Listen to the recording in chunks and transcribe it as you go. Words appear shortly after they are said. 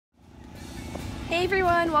Hey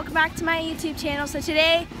everyone, welcome back to my YouTube channel. So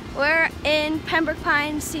today we're in Pembroke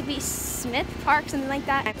Pines, C.B. Smith Park, something like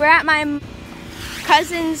that. We're at my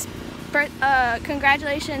cousin's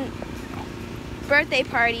congratulations birthday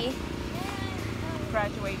party.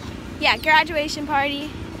 Graduation. Yeah, graduation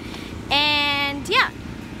party. And yeah,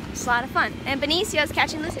 it's a lot of fun. And Benicio's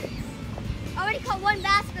catching lizards. Already caught one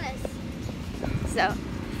basilisk. So,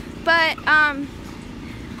 but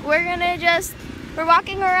we're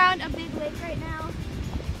walking around a big lake right now.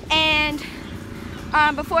 And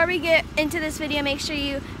before we get into this video, make sure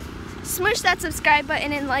you smush that subscribe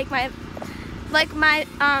button and like my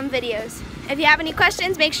videos. If you have any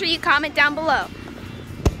questions, make sure you comment down below.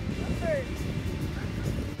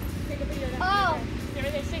 Oh. There,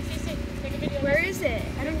 sit. Take a video. Where is it?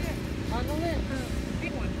 I don't know. On the lip.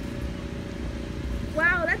 Big one.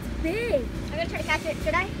 Wow, that's big. I'm gonna try to catch it.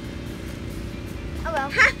 Should I? Oh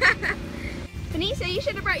well. Benicio, you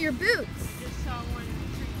should have brought your boots. Just saw one in the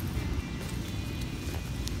tree.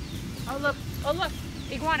 Oh look,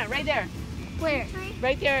 iguana right there. Where?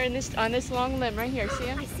 Right there on this long limb right here. See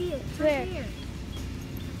him? I see it. It's Where? right here.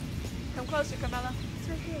 Come closer, Carmella. It's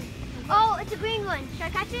right here. Oh, it's a green one. Should I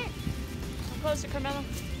catch it? Come closer, Carmella.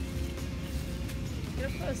 Get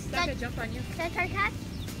up close. It's not gonna jump on you. Should I try to catch?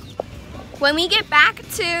 When we get back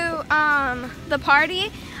to the party,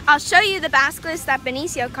 I'll show you the basilisk that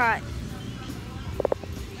Benicio caught.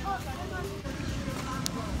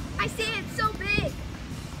 I see it. It's so big.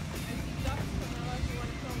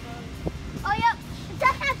 Oh, yep. It's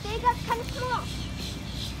not that big. That's kind of small.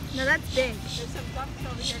 No, that's big. There's some ducks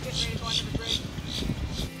over here getting ready to go under the bridge.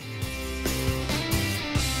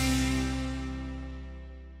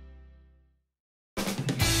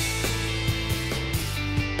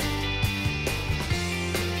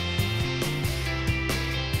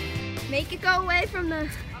 Make it go away from the... I'm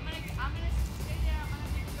gonna stay there. I'm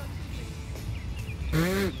gonna make it go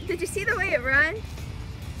too. Did you see the way it runs?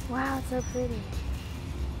 Wow, it's so pretty.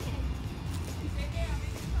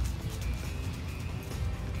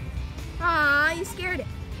 Aw, you scared it.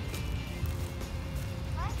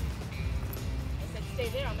 What? I said stay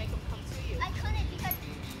there. I'll make them come to you. I couldn't because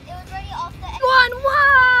it was already off the edge. One,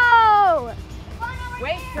 whoa! One over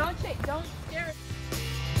Wait, there. don't scare it.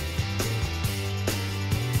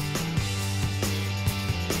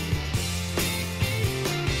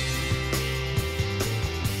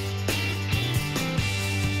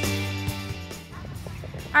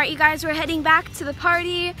 All right, you guys, we're heading back to the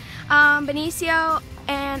party. Benicio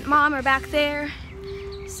and Mom are back there.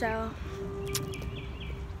 So,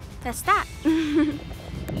 that's that. I don't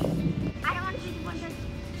want to be the one that's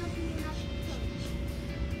looking enough.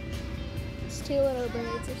 It's two little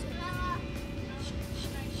birds or something.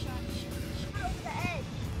 Over the edge.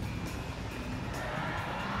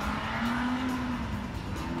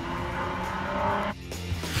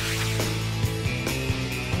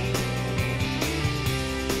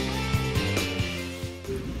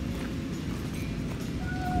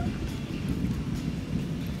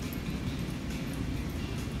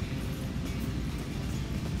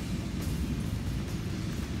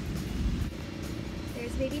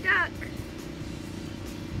 There's baby duck.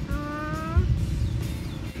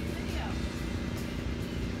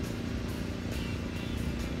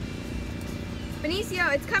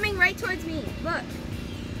 Benicio, it's coming right towards me. Look.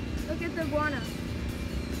 Look at the iguana.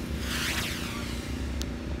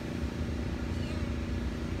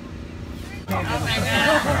 Oh my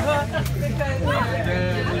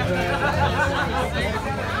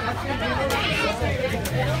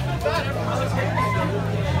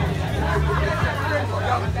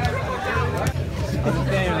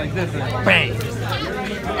Like this, bang!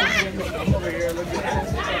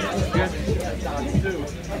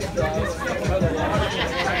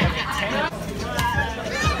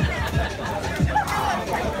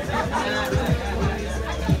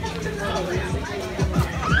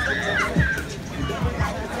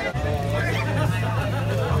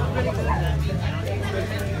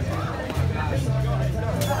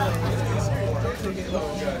 Oh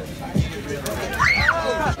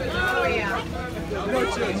yeah.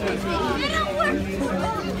 They don't work.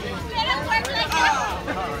 They don't work like that.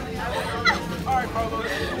 All right,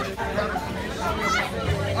 Carlos.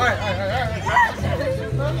 All right.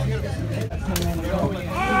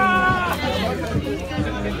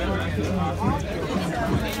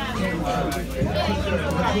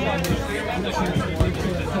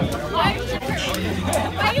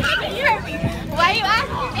 Why are you making you hurt me? Why are you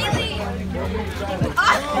asking? Haley!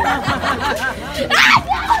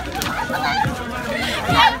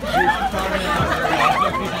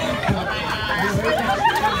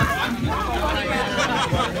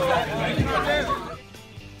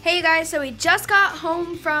 Hey you guys, so we just got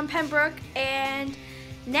home from Pembroke and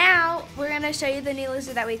now we're gonna show you the new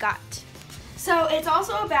lizard that we got. So it's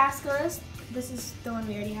also a basilisk. This is the one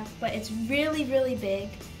we already have, but it's really, really big.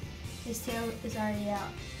 His tail is already out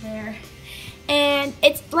there. And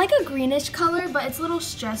it's like a greenish color, but it's a little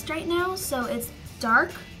stressed right now, so it's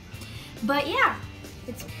dark. But yeah,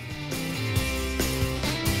 it's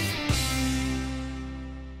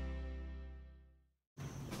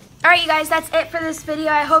Alright you guys, that's it for this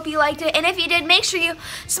video. I hope you liked it. And if you did, make sure you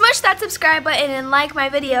smush that subscribe button and like my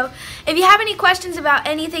video. If you have any questions about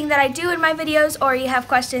anything that I do in my videos, or you have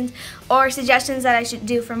questions or suggestions that I should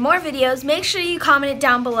do for more videos, make sure you comment it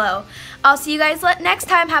down below. I'll see you guys next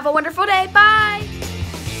time. Have a wonderful day. Bye!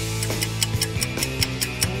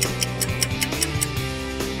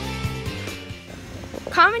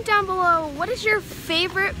 Comment down below, what is your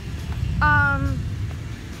favorite,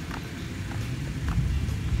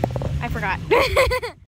 I forgot.